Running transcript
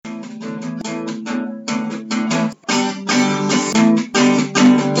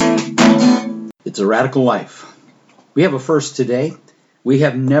to Radical Life. We have a first today. We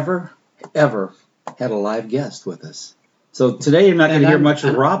have never, ever had a live guest with us. So today you're not going to hear much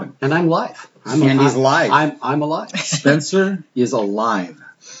of Robin. And I'm live. He's live. I'm alive. Spencer is alive.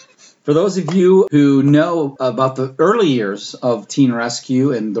 For those of you who know about the early years of Teen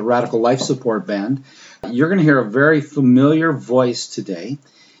Rescue and the Radical Life Support Band, you're going to hear a very familiar voice today.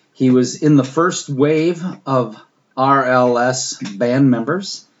 He was in the first wave of RLS band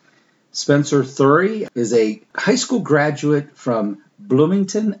members. Spencer Thury is a high school graduate from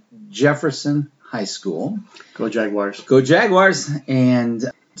Bloomington Jefferson High School. Go Jaguars. Go Jaguars. And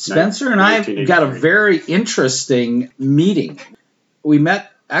Spencer and I got a very interesting meeting. We met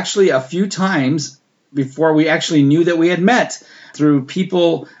actually a few times before we actually knew that we had met, through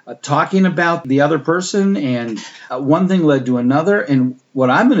people talking about the other person, and one thing led to another. And what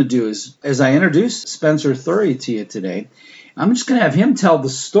I'm going to do is, as I introduce Spencer Thury to you today, I'm just going to have him tell the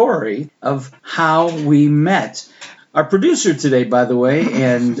story of how we met. Our producer today, by the way,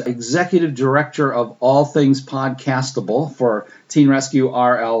 and executive director of all things podcastable for Teen Rescue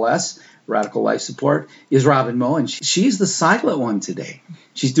RLS, Radical Life Support, is Robin Moe, and she's the silent one today.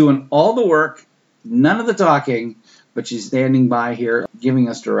 She's doing all the work, none of the talking, but she's standing by here giving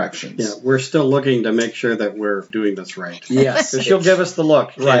us directions. Yeah, we're still looking to make sure that we're doing this right. Yes. So she'll give us the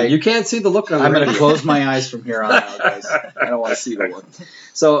look. Right. You can't see the look on the I'm going radio. to close my eyes from here on out, guys. I don't want to see the look.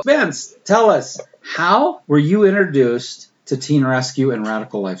 So, Spence, tell us, how were you introduced to Teen Rescue and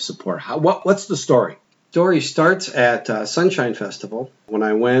Radical Life Support? What's the story? Story starts at Sunshine Festival when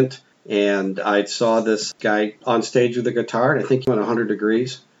I went and I saw this guy on stage with a guitar, and I think he went 100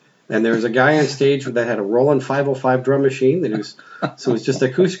 degrees. And there was a guy on stage that had a Roland 505 drum machine. So it was just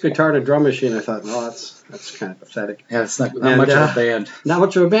acoustic guitar and a drum machine. I thought, well, that's kind of pathetic. Yeah, it's not much of a band. Not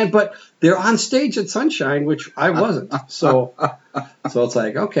much of a band, but they're on stage at Sunshine, which I wasn't. So it's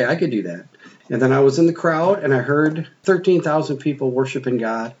like, okay, I could do that. And then I was in the crowd, and I heard 13,000 people worshiping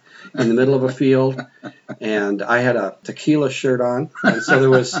God in the middle of a field, and I had a tequila shirt on,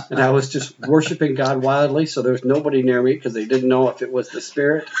 and I was just worshiping God wildly. So there was nobody near me because they didn't know if it was the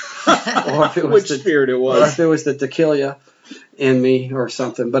Spirit or if it was spirit it was, or if it was the tequila in me or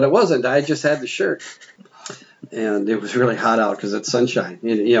something. But it wasn't. I just had the shirt, and it was really hot out because it's Sunshine.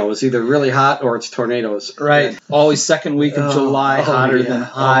 It was either really hot or it's tornadoes. Right. Always second week of July, hotter than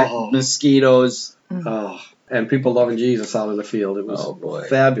hot, mosquitoes. Oh. And people loving Jesus out in the field. It was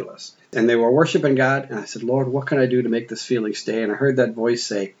fabulous. And they were worshiping God. And I said, Lord, what can I do to make this feeling stay? And I heard that voice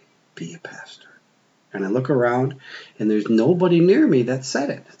say, be a pastor. And I look around, and there's nobody near me that said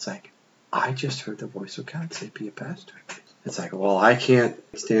it. It's like, I just heard the voice of God say, be a pastor. It's like, well, I can't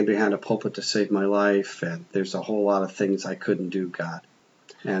stand behind a pulpit to save my life. And there's a whole lot of things I couldn't do, God.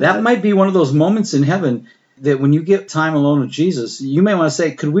 And that might be one of those moments in heaven that when you get time alone with Jesus, you may want to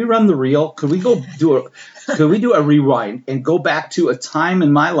say, could we run the reel? Could we do a rewind and go back to a time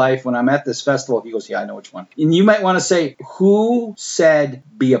in my life when I'm at this festival? He goes, yeah, I know which one. And you might want to say, who said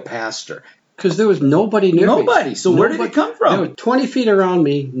be a pastor? Because there was nobody near me. Nobody. So where did it come from? There was 20 feet around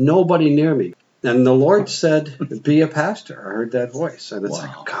me, nobody near me. And the Lord said, be a pastor. I heard that voice. And it's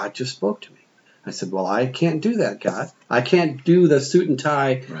like, oh, God just spoke to me. I said, well, I can't do that, God. I can't do the suit and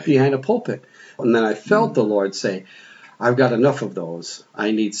tie behind a pulpit. And then I felt the Lord say, I've got enough of those.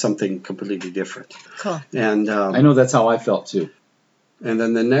 I need something completely different. Cool. And I know that's how I felt too. And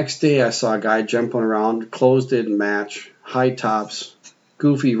then the next day I saw a guy jumping around, clothes didn't match, high tops,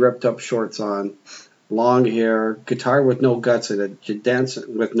 goofy ripped up shorts on, long hair, guitar with no guts in it,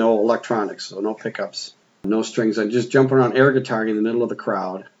 dancing with no electronics, so no pickups, no strings, and just jumping around air guitar in the middle of the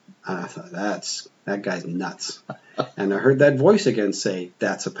crowd. And I thought, that guy's nuts. And I heard that voice again say,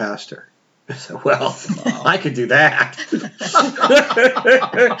 that's a pastor. I said, well, I could do that.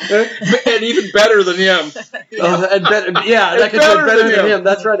 And even better than him. I could do it better than him.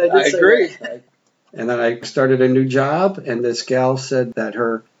 That's right. I agree. That. And then I started a new job, and this gal said that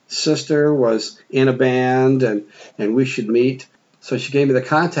her sister was in a band, and we should meet. So she gave me the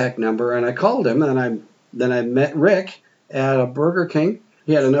contact number, and I called him, and then I met Rick at a Burger King.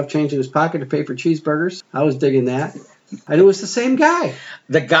 He had enough change in his pocket to pay for cheeseburgers. I was digging that. And it was the same guy.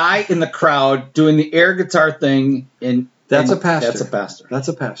 The guy in the crowd doing the air guitar thing. That's a pastor. That's a pastor. That's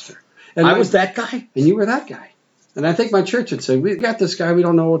a pastor. And I was that guy. And you were that guy. And I think my church would say, we got this guy we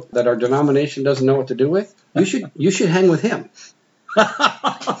don't know, that our denomination doesn't know what to do with. You should hang with him.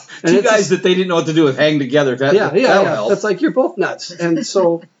 Two guys that they didn't know what to do with hang together. Yeah. That's like, you're both nuts. And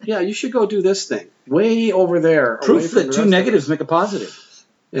so, you should go do this thing. Way over there. Proof that two negatives make a positive.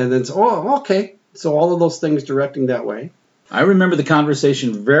 And then, okay. So all of those things directing that way. I remember the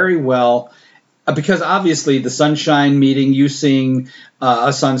conversation very well. Because obviously the Sunshine meeting, you seeing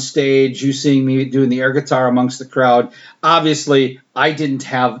us on stage, you seeing me doing the air guitar amongst the crowd, obviously I didn't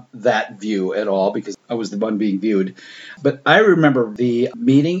have that view at all because I was the one being viewed. But I remember the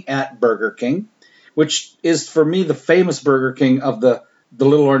meeting at Burger King, which is for me the famous Burger King of the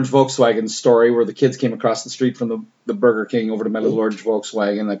Little Orange Volkswagen story, where the kids came across the street from the Burger King over to my Little Orange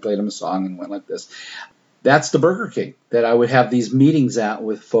Volkswagen. I played them a song and went like this. That's the Burger King that I would have these meetings at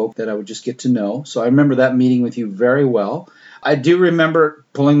with folk that I would just get to know. So I remember that meeting with you very well. I do remember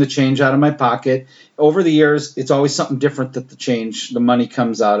pulling the change out of my pocket. Over the years, it's always something different that the money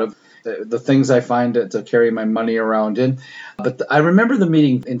comes out of. The things I find to carry my money around in. But I remember the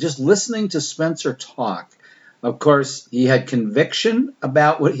meeting and just listening to Spencer talk. Of course, he had conviction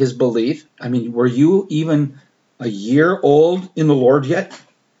about what his belief. I mean, were you even a year old in the Lord yet?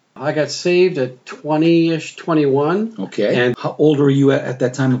 I got saved at 20-ish, 21. Okay. And how old were you at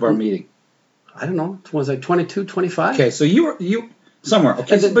that time of our meeting? I don't know. Was I 22, 25? Okay, so you were somewhere.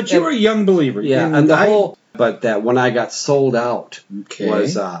 Okay, but you were a young believer. Yeah, but that when I got sold out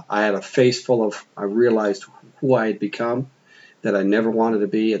was I had a face full of, I realized who I had become, that I never wanted to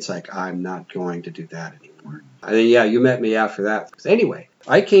be. It's like, I'm not going to do that anymore. I think, you met me after that. Anyway,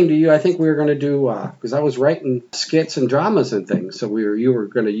 I came to you, I think we were going to do, because I was writing skits and dramas and things, so you were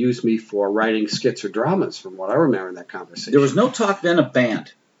going to use me for writing skits or dramas, from what I remember in that conversation. There was no talk then of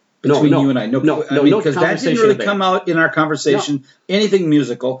band between you and I. No, because that didn't really come out in our conversation, anything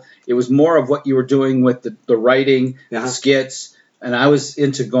musical. It was more of what you were doing with the writing, the skits, and I was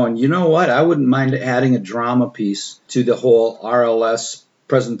into going, you know what, I wouldn't mind adding a drama piece to the whole RLS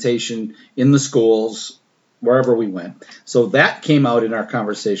presentation in the schools, wherever we went. So that came out in our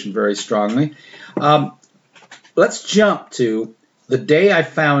conversation very strongly. Let's jump to the day I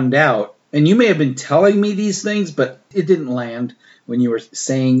found out, and you may have been telling me these things, but it didn't land when you were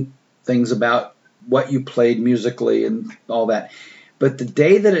saying things about what you played musically and all that. But the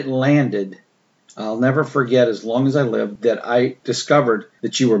day that it landed, I'll never forget as long as I live, that I discovered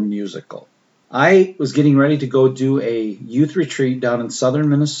that you were musical. I was getting ready to go do a youth retreat down in southern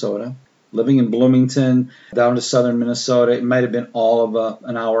Minnesota, living in Bloomington, down to southern Minnesota. It might have been all of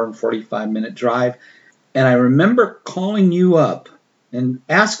an hour and 45-minute drive. And I remember calling you up and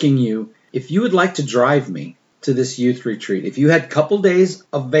asking you if you would like to drive me to this youth retreat. If you had a couple days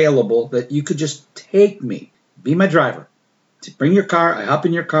available that you could just take me, be my driver. Bring your car, I hop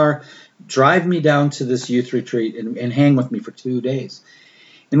in your car, drive me down to this youth retreat and hang with me for 2 days.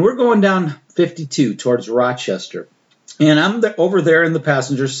 And we're going down 52 towards Rochester. And I'm over there in the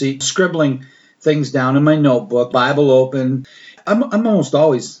passenger seat, scribbling things down in my notebook, Bible open. I'm almost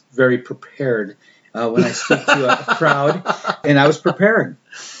always very prepared when I speak to a crowd. And I was preparing.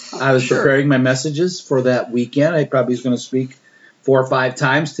 I was preparing my messages for that weekend. I probably was going to speak 4 or 5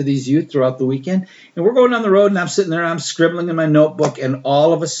 times to these youth throughout the weekend. And we're going down the road, and I'm sitting there, and I'm scribbling in my notebook, and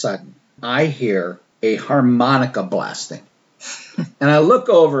all of a sudden, I hear a harmonica blasting. And I look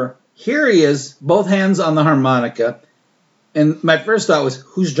over. Here he is, both hands on the harmonica. And my first thought was,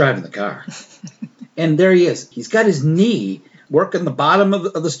 who's driving the car? And there he is. He's got his knee working the bottom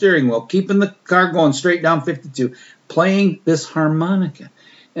of the steering wheel, keeping the car going straight down 52, playing this harmonica.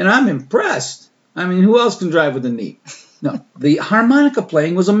 And I'm impressed. I mean, who else can drive with a knee? No, the harmonica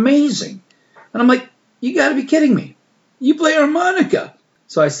playing was amazing. And I'm like, you got to be kidding me. You play harmonica.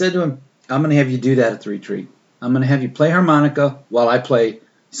 So I said to him, I'm going to have you do that at the retreat. I'm going to have you play harmonica while I play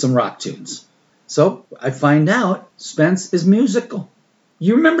some rock tunes. So I find out Spence is musical.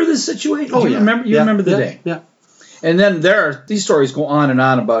 You remember this situation? Oh, you remember the day. Yeah. And then these stories go on and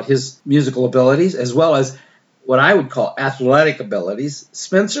on about his musical abilities as well as what I would call athletic abilities.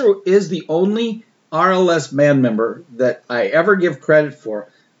 Spencer is the only RLS band member that I ever give credit for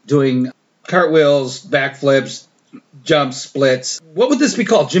doing cartwheels, backflips, jumps, splits. What would this be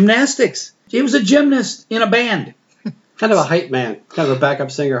called? Gymnastics. He was a gymnast in a band. Kind of a hype man. Kind of a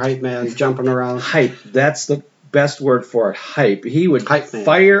backup singer, hype man, jumping around. Hype. That's the best word for it. Hype. He would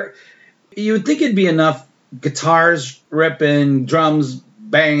fire. You would think it'd be enough guitars ripping, drums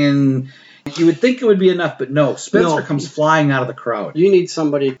banging. You would think it would be enough, but no. Spencer comes flying out of the crowd. You need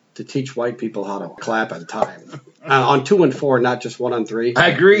somebody to teach white people how to clap at time. On 2 and 4, not just 1 on 3. I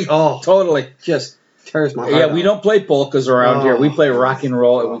agree. Oh, totally. Just tears my heart out. We don't play polkas around here. We play rock and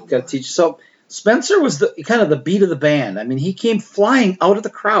roll, and we've got to teach. So Spencer was the beat of the band. I mean, he came flying out of the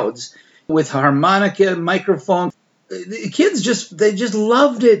crowds with harmonica, microphone. The kids just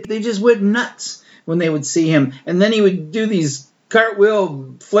loved it. They just went nuts when they would see him. And then he would do these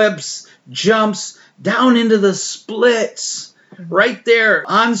cartwheel flips, jumps down into the splits right there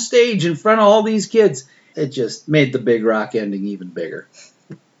on stage in front of all these kids. It just made the Big Rock ending even bigger.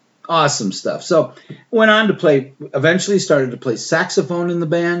 Awesome stuff. So went on to play, eventually started to play saxophone in the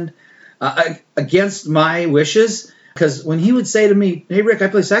band against my wishes. Because when he would say to me, "Hey, Rick, I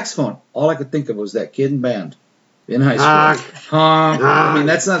play saxophone," all I could think of was that kid in band in high school. Honk. I mean,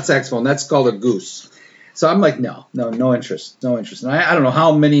 that's not saxophone. That's called a goose. So I'm like, no interest. And I don't know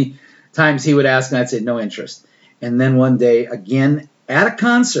how many times he would ask, and I'd say, no interest. And then one day, again, at a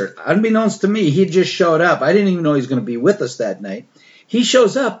concert, unbeknownst to me, he just showed up. I didn't even know he was going to be with us that night. He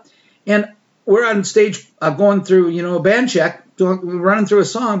shows up, and we're on stage going through, a band check, running through a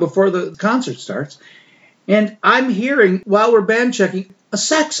song before the concert starts. And I'm hearing, while we're band checking, a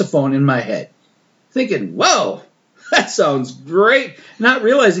saxophone in my head, thinking, whoa, that sounds great. Not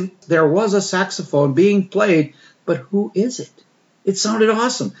realizing there was a saxophone being played, but who is it? It sounded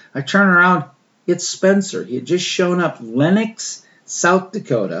awesome. I turn around, it's Spencer. He had just shown up, Lenox, South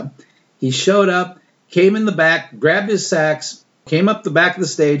Dakota. He showed up, came in the back, grabbed his sax, came up the back of the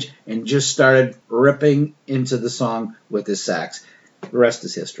stage, and just started ripping into the song with his sax. The rest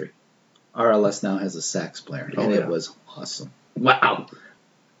is history. RLS now has a sax player, and It was awesome. Wow.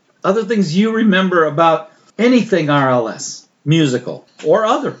 Other things you remember about anything RLS, musical or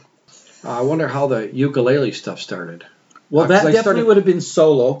other? I wonder how the ukulele stuff started. Well, that definitely would have been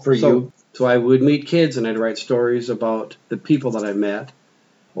solo for you. So I would meet kids, and I'd write stories about the people that I met.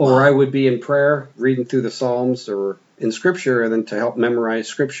 Or I would be in prayer, reading through the Psalms or in Scripture, and then to help memorize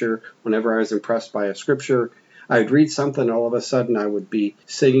Scripture, whenever I was impressed by a Scripture, I'd read something, all of a sudden I would be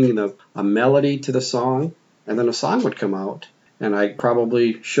singing a melody to the song, and then a song would come out. And I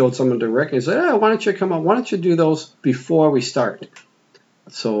probably showed someone to Rick and said, why don't you come on? Why don't you do those before we start?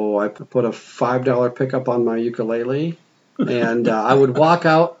 So I put a $5 pickup on my ukulele, and I would walk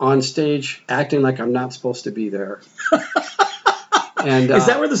out on stage acting like I'm not supposed to be there. And is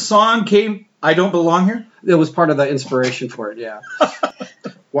that where the song came, I Don't Belong Here? It was part of the inspiration for it, yeah.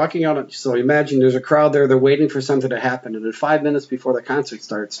 Walking out, so imagine there's a crowd there, they're waiting for something to happen, and then 5 minutes before the concert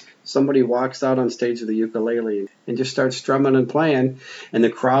starts, somebody walks out on stage with a ukulele and just starts strumming and playing, and the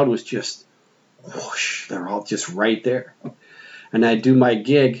crowd was just whoosh, they're all just right there. And I'd do my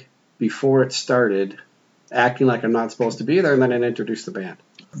gig before it started, acting like I'm not supposed to be there, and then I'd introduce the band.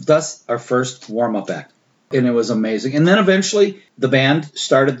 Thus, our first warm-up act. And it was amazing. And then eventually, the band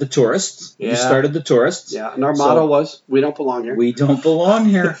started the Tourists. Yeah. You started the Tourists. Yeah, and our motto was, we don't belong here. We don't belong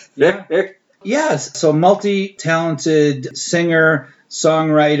here. Yeah. Yes, so multi-talented singer,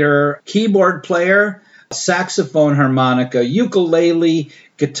 songwriter, keyboard player, saxophone, harmonica, ukulele,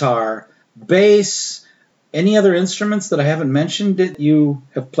 guitar, bass. Any other instruments that I haven't mentioned that you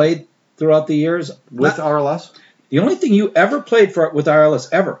have played throughout the years? With RLS? The only thing you ever played with RLS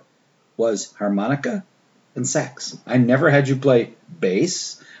ever was harmonica and sax. I never had you play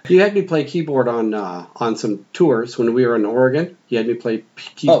bass. You had me play keyboard on some tours when we were in Oregon. You had me play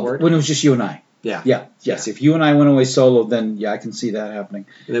keyboard. Oh, when it was just you and I. Yeah. Yes. If you and I went away solo, then I can see that happening.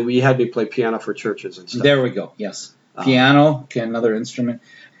 And then we had me play piano for churches and stuff. There we go. Yes. Piano, another instrument.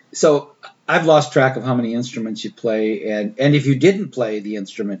 So I've lost track of how many instruments you play, and if you didn't play the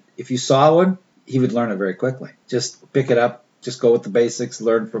instrument, if you saw one, he would learn it very quickly. Just pick it up, just go with the basics,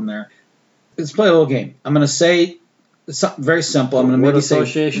 learn from there. Let's play a little game. I'm going to say something very simple. I'm going to maybe say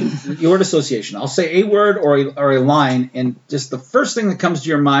word association. I'll say a word or a line, and just the first thing that comes to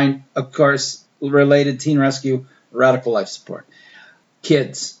your mind, of course, related Teen Rescue, Radical Life Support.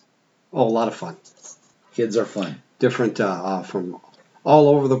 Kids. Oh, a lot of fun. Kids are fun. Different from all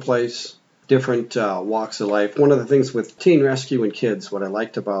over the place, different walks of life. One of the things with Teen Rescue and kids, what I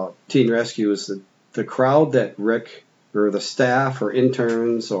liked about Teen Rescue is the crowd that Rick or the staff or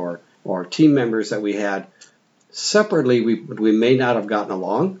interns or team members that we had, separately we may not have gotten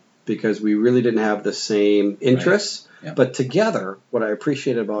along because we really didn't have the same interests. Right. Yeah. But together, what I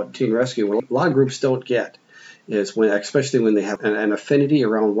appreciated about Teen Rescue, what a lot of groups don't get, is especially when they have an affinity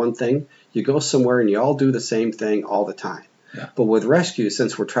around one thing, you go somewhere and you all do the same thing all the time. Yeah. But with Rescue,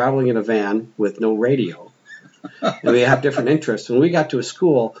 since we're traveling in a van with no radio, and we have different interests, when we got to a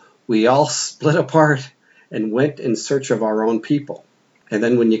school, we all split apart and went in search of our own people. And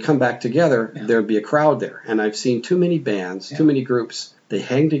then when you come back together, there'd be a crowd there. And I've seen too many bands, too many groups. They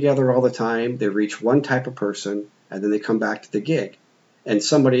hang together all the time. They reach one type of person, and then they come back to the gig. And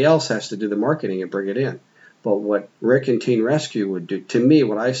somebody else has to do the marketing and bring it in. But what Rick and Teen Rescue would do, to me,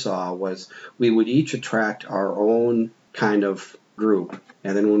 what I saw was we would each attract our own kind of group.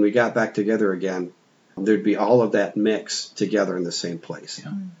 And then when we got back together again, there'd be all of that mix together in the same place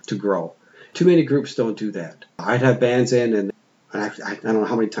to grow. Too many groups don't do that. I'd have bands in, and I don't know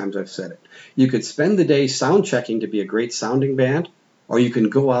how many times I've said it. You could spend the day sound checking to be a great sounding band, or you can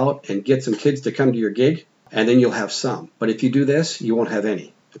go out and get some kids to come to your gig, and then you'll have some. But if you do this, you won't have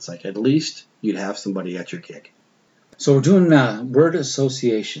any. It's like at least you'd have somebody at your gig. So we're doing word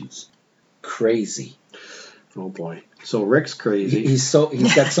associations. Crazy. Oh boy. So Rick's crazy. He's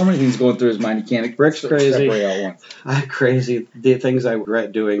got so many things going through his mind. He can't. Rick's crazy. Separate all once. I'm crazy. The things I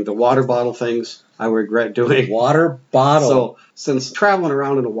regret doing. The water bottle things I regret doing. Water bottle. So since traveling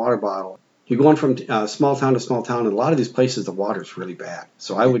around in a water bottle, you're going from small town to small town, and a lot of these places the water's really bad.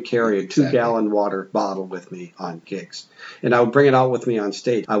 So I would carry a 2-gallon water bottle with me on gigs, and I would bring it out with me on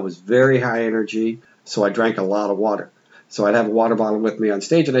stage. I was very high energy, so I drank a lot of water. So I'd have a water bottle with me on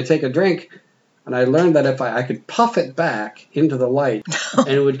stage, and I'd take a drink. And I learned that if I could puff it back into the light, and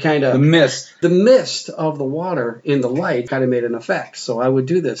it would kind of... The mist of the water in the light kind of made an effect. So I would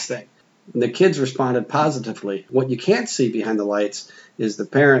do this thing. And the kids responded positively. What you can't see behind the lights is the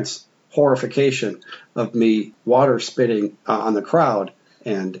parents' horrification of me water spitting on the crowd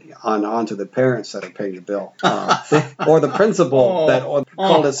and onto the parents that are paying the bill. Or the principal that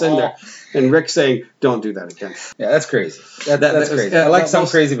called us in there. And Rick saying, don't do that again. Yeah, that's crazy. That's crazy. I like some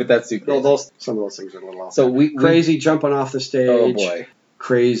crazy, but that's too crazy. Some of those things are a little off. So crazy jumping off the stage. Oh, boy.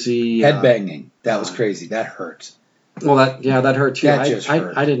 Crazy. Headbanging. That was crazy. That hurt. Well, that hurt too. That just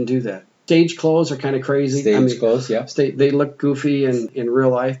hurt. I didn't do that. Stage clothes are kind of crazy. Stage clothes, yeah. They look goofy in real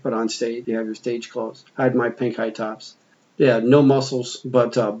life, but on stage, you have your stage clothes. I had my pink high tops. Yeah, no muscles,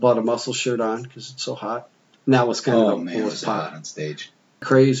 but bought a muscle shirt on because it's so hot. And that was kind of it was hot on stage.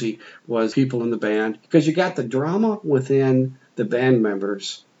 Crazy was people in the band because you got the drama within the band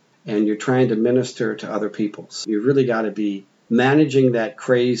members and you're trying to minister to other people. So you really got to be managing that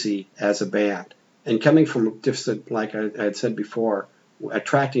crazy as a band. And coming from just like I had said before,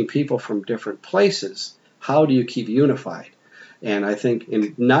 attracting people from different places, how do you keep unified? And I think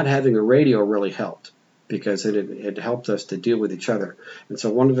in not having a radio really helped because it helped us to deal with each other. And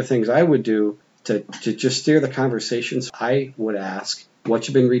so one of the things I would do to just steer the conversations, I would ask, what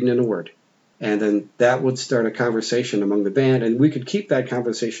you been reading in the Word? And then that would start a conversation among the band, and we could keep that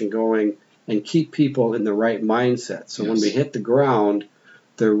conversation going and keep people in the right mindset. So when we hit the ground,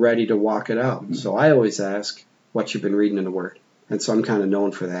 they're ready to walk it out. Mm-hmm. So I always ask, what you've been reading in the Word? And so I'm kind of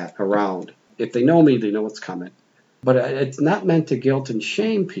known for that around. If they know me, they know what's coming. But it's not meant to guilt and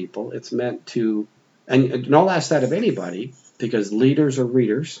shame people. It's meant to, and I'll ask that of anybody, because leaders are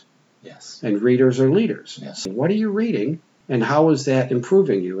readers. Yes. And readers are leaders. Yes. So what are you reading, and how is that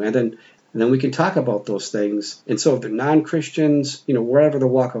improving you? And then we can talk about those things. And so if they're non-Christians, wherever the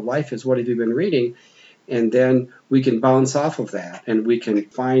walk of life is, what have you been reading? And then we can bounce off of that, and we can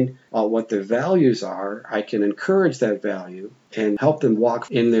find out what their values are. I can encourage that value and help them walk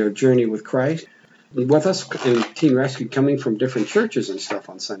in their journey with Christ. With us in Teen Rescue coming from different churches and stuff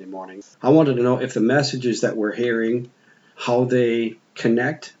on Sunday morning, I wanted to know if the messages that we're hearing, how they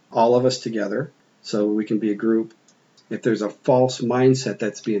connect all of us together so we can be a group. If there's a false mindset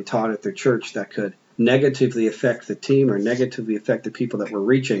that's being taught at their church that could negatively affect the team or negatively affect the people that we're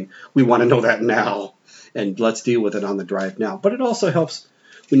reaching, we want to know that now. And let's deal with it on the drive now. But it also helps.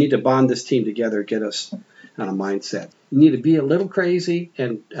 We need to bond this team together, get us on a mindset. You need to be a little crazy,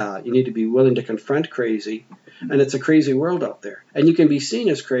 and you need to be willing to confront crazy. And it's a crazy world out there. And you can be seen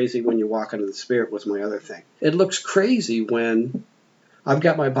as crazy when you walk into the Spirit was my other thing. It looks crazy when I've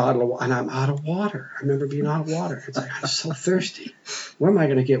got my bottle of water, and I'm out of water. I remember being out of water. It's like, I'm so thirsty. Where am I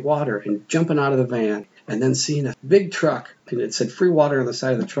going to get water? And jumping out of the van, and then seeing a big truck, and it said free water on the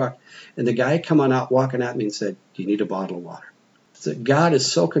side of the truck. And the guy come on out walking at me and said, do you need a bottle of water? So God is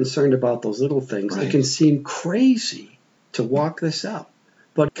so concerned about those little things. Right. It can seem crazy to walk this out.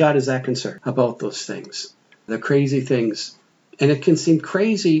 But God is that concerned about those things, the crazy things. And it can seem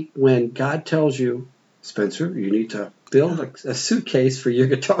crazy when God tells you, Spencer, you need to build a suitcase for your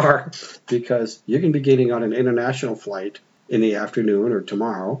guitar because you're going to be getting on an international flight in the afternoon or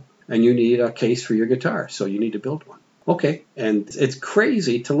tomorrow, and you need a case for your guitar, so you need to build one. Okay, and it's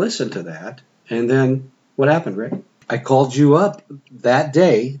crazy to listen to that. And then what happened, Rick? I called you up that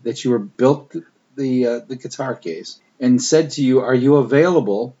day that you were built the guitar case and said to you, are you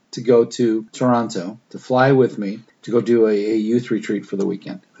available to go to Toronto, to fly with me, to go do a youth retreat for the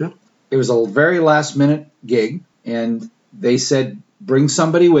weekend? Yeah. It was a very last-minute gig, and they said, bring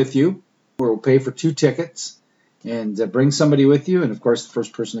somebody with you. We'll pay for 2 tickets, and bring somebody with you. And, of course, the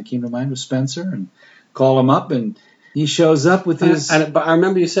first person that came to mind was Spencer, and call him up, and he shows up with his... But I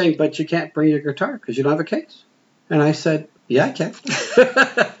remember you saying, but you can't bring your guitar because you don't have a case. And I said, yeah, I can.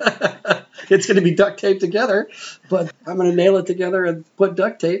 It's going to be duct taped together, but I'm going to nail it together and put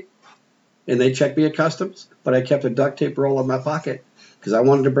duct tape. And they checked me at customs, but I kept a duct tape roll in my pocket because I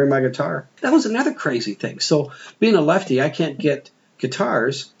wanted to bring my guitar. That was another crazy thing. So being a lefty, I can't get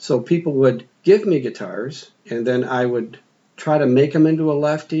guitars, so people would give me guitars, and then I would try to make them into a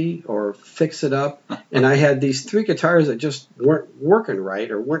lefty or fix it up. And I had these 3 guitars that just weren't working right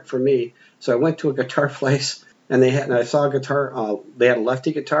or weren't for me. So I went to a guitar place, and I saw a guitar. They had a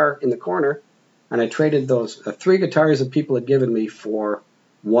lefty guitar in the corner, and I traded those 3 guitars that people had given me for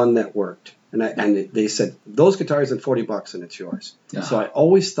one that worked. And they said, those guitars are $40 and it's yours. Yeah. So I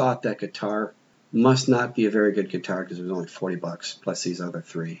always thought that guitar must not be a very good guitar because it was only $40 plus these other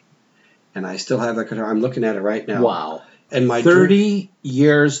 3. And I still have that guitar. I'm looking at it right now. Wow. And my 30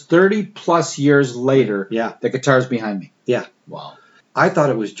 plus years later, yeah, the guitar's behind me. Yeah. Wow. I thought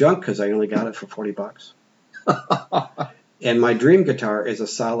it was junk because I only got it for $40. And my dream guitar is a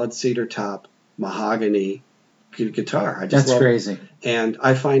solid cedar top mahogany guitar. That's crazy. And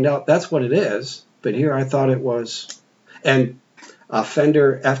I find out that's what it is. But here I thought it was, and a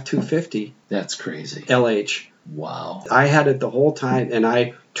Fender F250. That's crazy. LH. Wow. I had it the whole time, and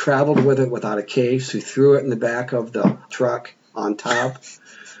I traveled with it without a case. We threw it in the back of the truck on top.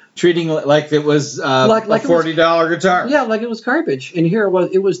 Treating it like it was like a $40 guitar. Yeah, like it was garbage. And here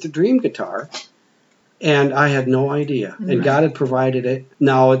it was the dream guitar, and I had no idea. Mm-hmm. And God had provided it.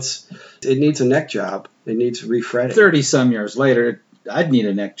 Now it needs a neck job. It needs refretting. 30-some years later, I'd need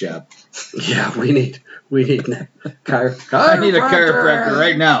a neck job. Yeah, we need neck. I need a chiropractor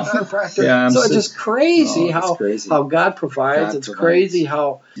right now. Yeah, so it's just crazy how God provides. It's crazy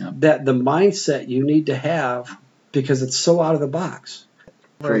how that the mindset you need to have because it's so out of the box.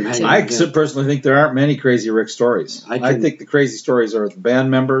 I personally think there aren't many crazy Rick stories. I think the crazy stories are the band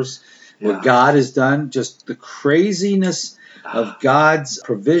members, what God has done, just the craziness of God's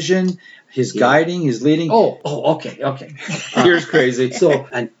provision, His guiding, His leading. Okay. Here's crazy. So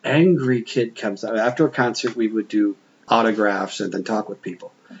an angry kid comes out. After a concert, we would do autographs and then talk with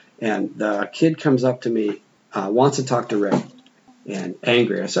people. And the kid comes up to me, wants to talk to Rick, and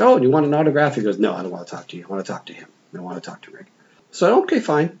angry. I said, do you want an autograph? He goes, no, I don't want to talk to you. I want to talk to him. I want to talk to Rick. So, okay,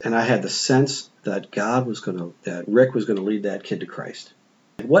 fine. And I had the sense that that Rick was going to lead that kid to Christ.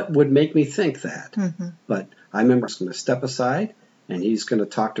 What would make me think that? Mm-hmm. But I remember I was going to step aside, and he's going to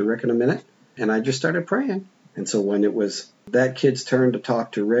talk to Rick in a minute. And I just started praying. And so when it was that kid's turn to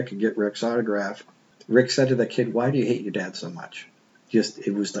talk to Rick and get Rick's autograph, Rick said to the kid, why do you hate your dad so much?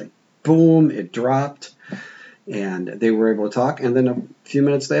 It was like, boom, it dropped. And they were able to talk. And then a few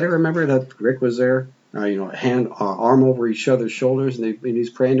minutes later, I remember that Rick was there. Arm over each other's shoulders, and he's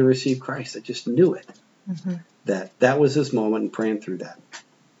praying to receive Christ. I just knew it. Mm-hmm. That was his moment, and praying through that.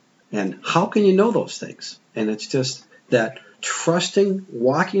 And how can you know those things? And it's just that trusting,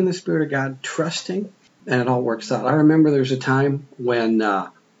 walking in the Spirit of God, trusting, and it all works out. I remember there's a time when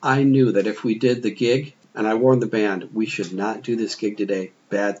I knew that if we did the gig, and I warned the band, we should not do this gig today.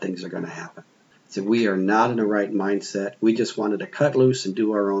 Bad things are going to happen. So we are not in the right mindset. We just wanted to cut loose and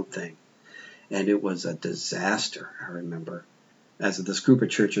do our own thing. And it was a disaster, I remember, as this group of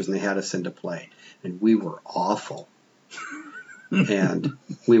churches, and they had us into play. And we were awful. And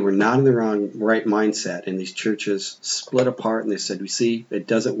we were not in the right mindset. And these churches split apart, and they said, it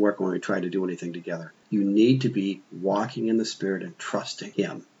doesn't work when we try to do anything together. You need to be walking in the Spirit and trusting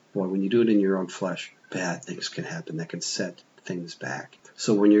Him. Boy, when you do it in your own flesh, bad things can happen that can set things back.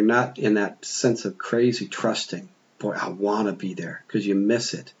 So when you're not in that sense of crazy trusting, boy, I want to be there because you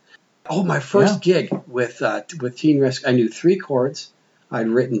miss it. My first gig with Teen Rescue, I knew 3 chords. I'd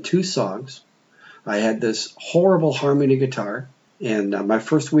written 2 songs. I had this horrible harmony guitar. And my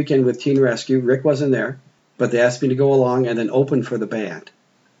first weekend with Teen Rescue, Rick wasn't there, but they asked me to go along and then open for the band.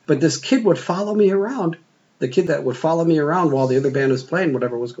 But this kid would follow me around, the kid that would follow me around while the other band was playing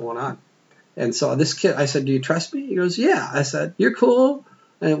whatever was going on. And so this kid, I said, do you trust me? He goes, yeah. I said, you're cool,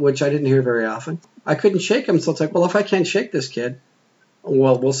 which I didn't hear very often. I couldn't shake him, so it's like, well, if I can't shake this kid,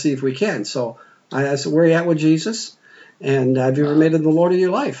 well, we'll see if we can. So I said, where are you at with Jesus? And have you ever made him the Lord of your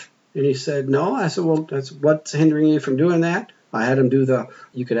life? And he said, no. I said, well, what's hindering you from doing that? I had him do the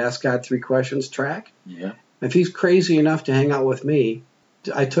You Could Ask God 3 Questions track. Yeah. If he's crazy enough to hang out with me,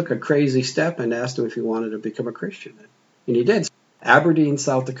 I took a crazy step and asked him if he wanted to become a Christian. And he did. Aberdeen,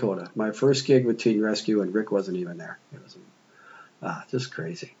 South Dakota. My first gig with Teen Rescue, and Rick wasn't even there. It was just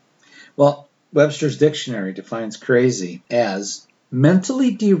crazy. Well, Webster's Dictionary defines crazy as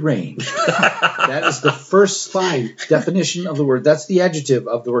mentally deranged. That is the first definition of the word. That's the adjective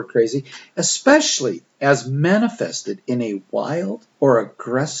of the word crazy, especially as manifested in a wild or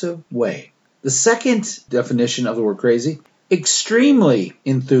aggressive way. The second definition of the word crazy, extremely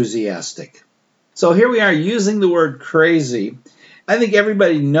enthusiastic. So here we are using the word crazy. I think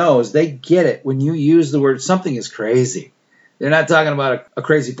everybody knows, they get it when you use the word something is crazy. They're not talking about a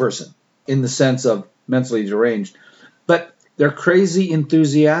crazy person in the sense of mentally deranged. But They're crazy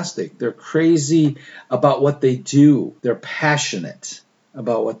enthusiastic. They're crazy about what they do. They're passionate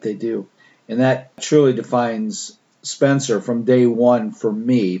about what they do. And that truly defines Spencer from day one for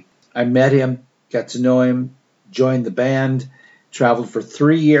me. I met him, got to know him, joined the band, traveled for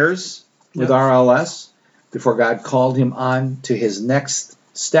 3 years with RLS before God called him on to his next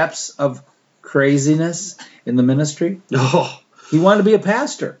steps of craziness in the ministry. Oh. He wanted to be a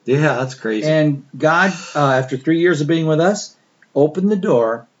pastor. Yeah, that's crazy. And God, after 3 years of being with us, opened the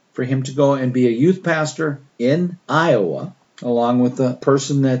door for him to go and be a youth pastor in Iowa, along with a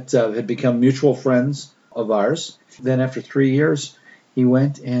person that had become mutual friends of ours. Then after 3 years, he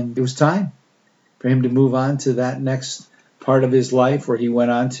went, and it was time for him to move on to that next part of his life, where he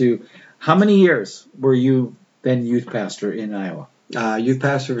went on to... How many years were you then youth pastor in Iowa? Youth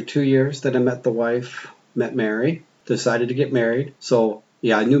pastor for 2 years. Then I met the wife, met Mary, decided to get married. So,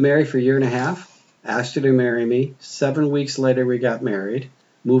 yeah, I knew Mary for a year and a half, asked her to marry me. 7 weeks later, we got married,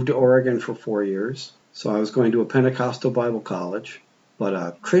 moved to Oregon for 4 years. So I was going to a Pentecostal Bible college, but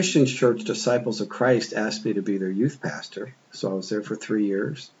a Christian church, Disciples of Christ, asked me to be their youth pastor. So I was there for 3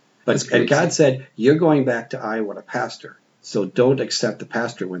 years. And God said, you're going back to Iowa to pastor, so don't accept the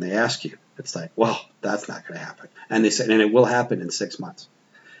pastor when they ask you. It's like, well, that's not going to happen. And they said, and it will happen in 6 months.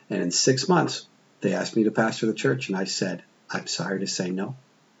 And in 6 months, they asked me to pastor the church, and I said, I'm sorry to say no.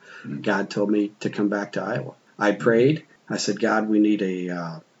 God told me to come back to Iowa. I prayed. I said, God, we need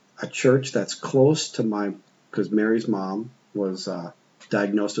a church that's close to because Mary's mom was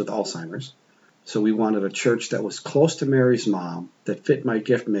diagnosed with Alzheimer's. So we wanted a church that was close to Mary's mom, that fit my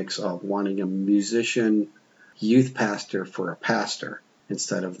gift mix of wanting a musician youth pastor for a pastor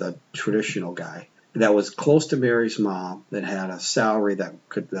instead of the traditional guy, that was close to Mary's mom, that had a salary that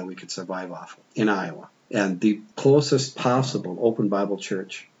we could survive off of in Iowa. And the closest possible Open Bible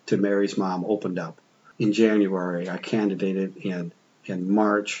Church to Mary's mom opened up in January. I candidated in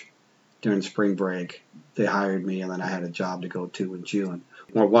March during spring break. They hired me, and then I had a job to go to in June.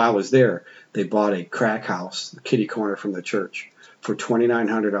 Well, while I was there, they bought a crack house, the kitty corner from the church, for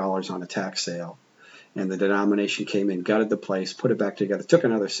 $2,900 on a tax sale. And the denomination came in, gutted the place, put it back together. It took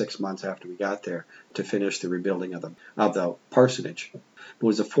another 6 months after we got there to finish the rebuilding of the parsonage. It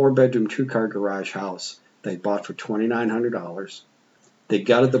was a 4-bedroom, 2-car garage house they bought for $2,900. They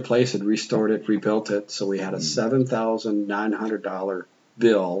gutted the place and restored it, rebuilt it. So we had a $7,900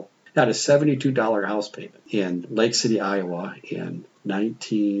 bill. Had a $72 house payment in Lake City, Iowa in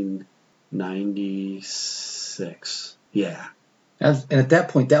 1996. Yeah. And at that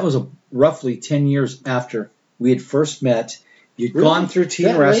point, that was roughly 10 years after we had first met. You'd gone through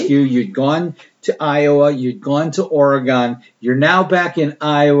Teen Rescue. You'd gone to Iowa. You'd gone to Oregon. You're now back in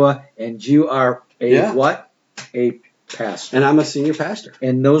Iowa, and you are what? A pastor. And I'm a senior pastor.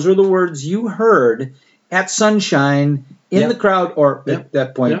 And those are the words you heard at Sunshine in the crowd, or at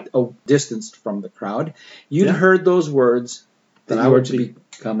that point, distanced from the crowd. You'd heard those words that I were to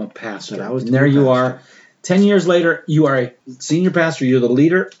become a pastor. And there you are. 10 years later, you are a senior pastor. You're the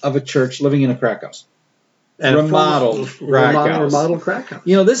leader of a church living in a crack house. Remodeled crack house.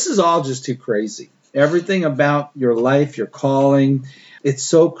 You know, this is all just too crazy. Everything about your life, your calling, it's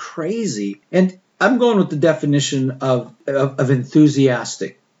so crazy. And I'm going with the definition of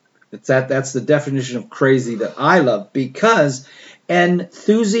enthusiastic. That's the definition of crazy that I love, because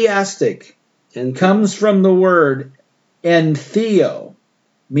enthusiastic comes from the word entheo,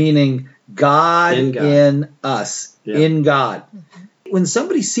 meaning God in us, in God. When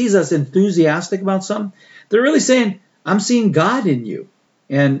somebody sees us enthusiastic about something, they're really saying, I'm seeing God in you.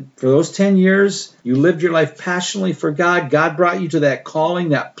 And for those 10 years, you lived your life passionately for God. God brought you to that calling,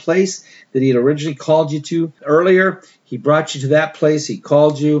 that place that he had originally called you to earlier. He brought you to that place. He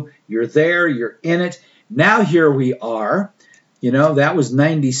called you. You're there. You're in it. Now here we are. You know, that was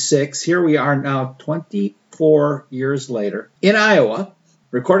 96. Here we are now 24 years later in Iowa,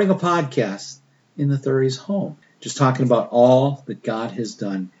 recording a podcast in the Thury's home, just talking about all that God has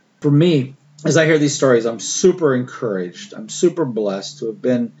done. For me, as I hear these stories, I'm super encouraged. I'm super blessed to have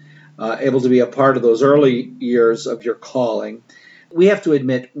been able to be a part of those early years of your calling. We have to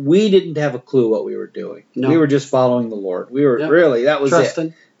admit, we didn't have a clue what we were doing. No. We were just following the Lord. We were that was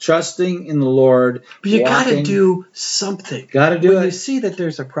it. Trusting in the Lord. But you got to do something. Got to do it. When you see that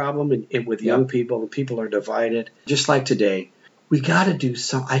there's a problem with young people and people are divided, just like today, we got to do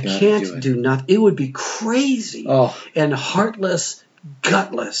something. I can't do nothing. It would be crazy and heartless,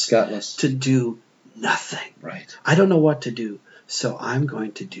 gutless to do nothing. Right. I don't know what to do, so I'm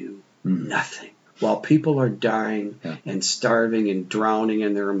going to do nothing. While people are dying and starving and drowning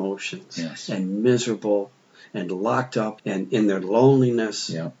in their emotions and miserable and locked up and in their loneliness,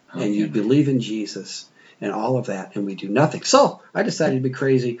 and you believe in Jesus and all of that, and we do nothing. So I decided to be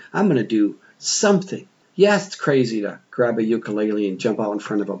crazy. I'm going to do something. Yes, it's crazy to grab a ukulele and jump out in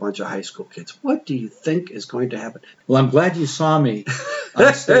front of a bunch of high school kids. What do you think is going to happen? Well, I'm glad you saw me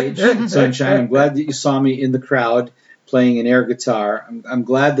on stage, Sunshine. I'm glad that you saw me in the crowd playing an air guitar. I'm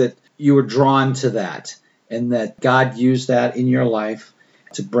glad that you were drawn to that and that God used that in your life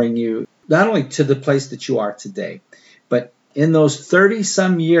to bring you not only to the place that you are today, but in those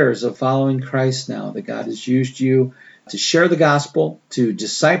 30-some years of following Christ now, that God has used you to share the gospel, to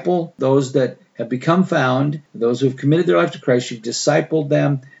disciple those that have become found, those who have committed their life to Christ. You've discipled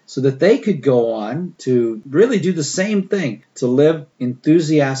them so that they could go on to really do the same thing, to live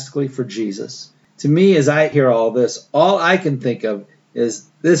enthusiastically for Jesus. To me, as I hear all this, all I can think of is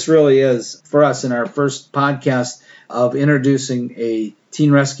this really is, for us in our first podcast of introducing a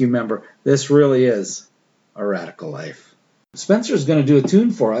Teen Rescue member, this really is a radical life. Spencer's going to do a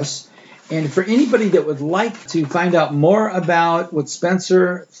tune for us. And for anybody that would like to find out more about what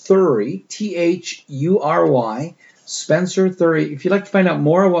Spencer Thury, Thury, Spencer Thury, if you'd like to find out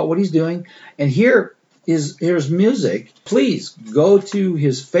more about what he's doing, and here's music, please go to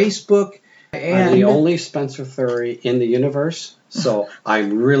his Facebook. And I'm the only Spencer Thury in the universe, so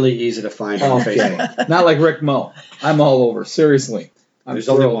I'm really easy to find on Facebook. Not like Rick Moe. I'm all over, seriously. There's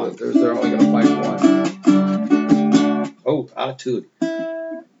only one. They're only going to find one. Oh, out of tune.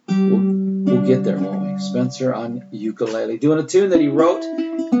 We'll get there, won't we? Spencer on ukulele, doing a tune that he wrote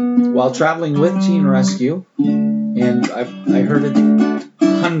while traveling with Teen Rescue, and I heard it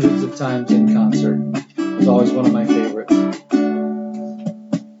hundreds of times in concert. It was always one of my favorites.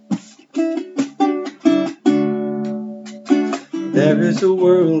 There is a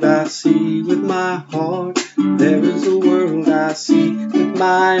world I see with my heart. There is a world I see with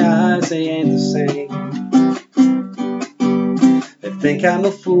my eyes. They ain't the same. Think I'm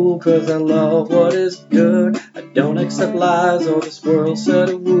a fool cause I love what is good. I don't accept lies or this world's set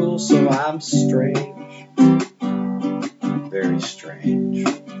of rules, so I'm strange, very strange.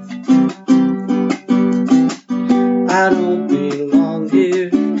 I don't belong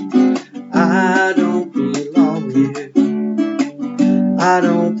here, I don't belong here, I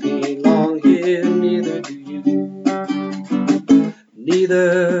don't belong here, neither do you,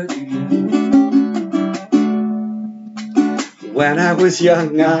 neither do you. When I was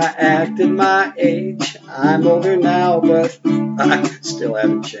young, I acted my age. I'm older now, but I still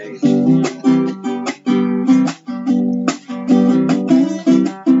haven't changed.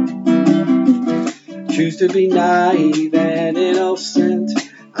 Choose to be naive and innocent.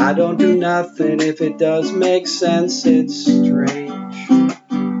 I don't do nothing if it does make sense. It's strange,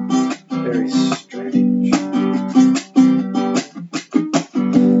 very strange.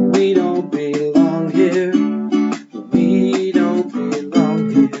 We don't belong here. We don't belong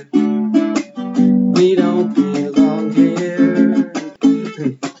here. We don't belong here.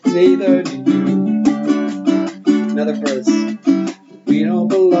 Neither do you. Another verse. We don't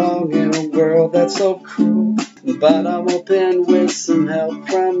belong in a world that's so cruel, but I'm hoping with some help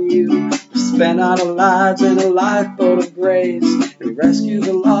from you we'll spend our lives in a lifeboat of grace and rescue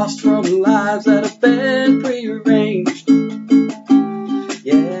the lost from lives that have been prearranged.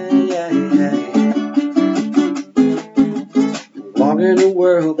 In a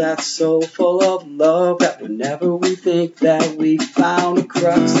world that's so full of love that whenever we think that we found a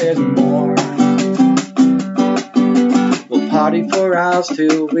crux, there's more. We'll party for hours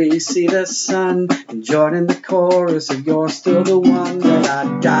till we see the sun and join in the chorus of "You're Still the One That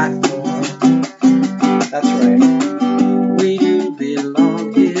I'd Die For." That's right. We do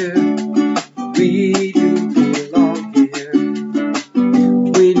belong here. We do belong here.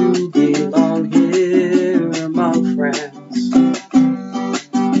 We do belong here among friends.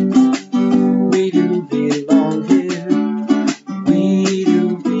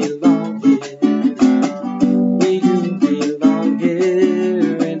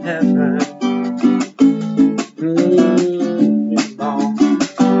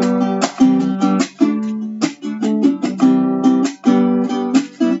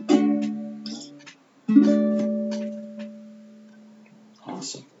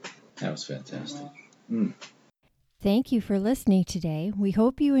 Awesome. That was fantastic. Thank you for listening today. We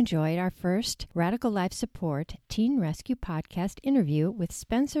hope you enjoyed our first Radical Life Support Teen Rescue Podcast interview with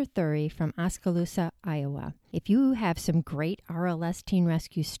Spencer Thury from Oskaloosa, Iowa. If you have some great RLS Teen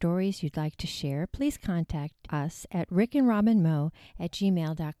Rescue stories you'd like to share, please contact us at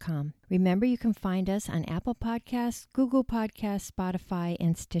rickandrobinmoe@gmail.com. Remember, you can find us on Apple Podcasts, Google Podcasts, Spotify,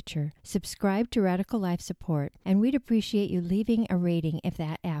 and Stitcher. Subscribe to Radical Life Support, and we'd appreciate you leaving a rating if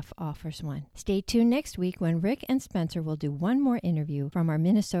that app offers one. Stay tuned next week when Rick and Spencer will do one more interview from our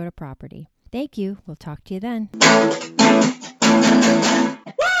Minnesota property. Thank you. We'll talk to you then.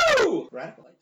 Woo! Radical.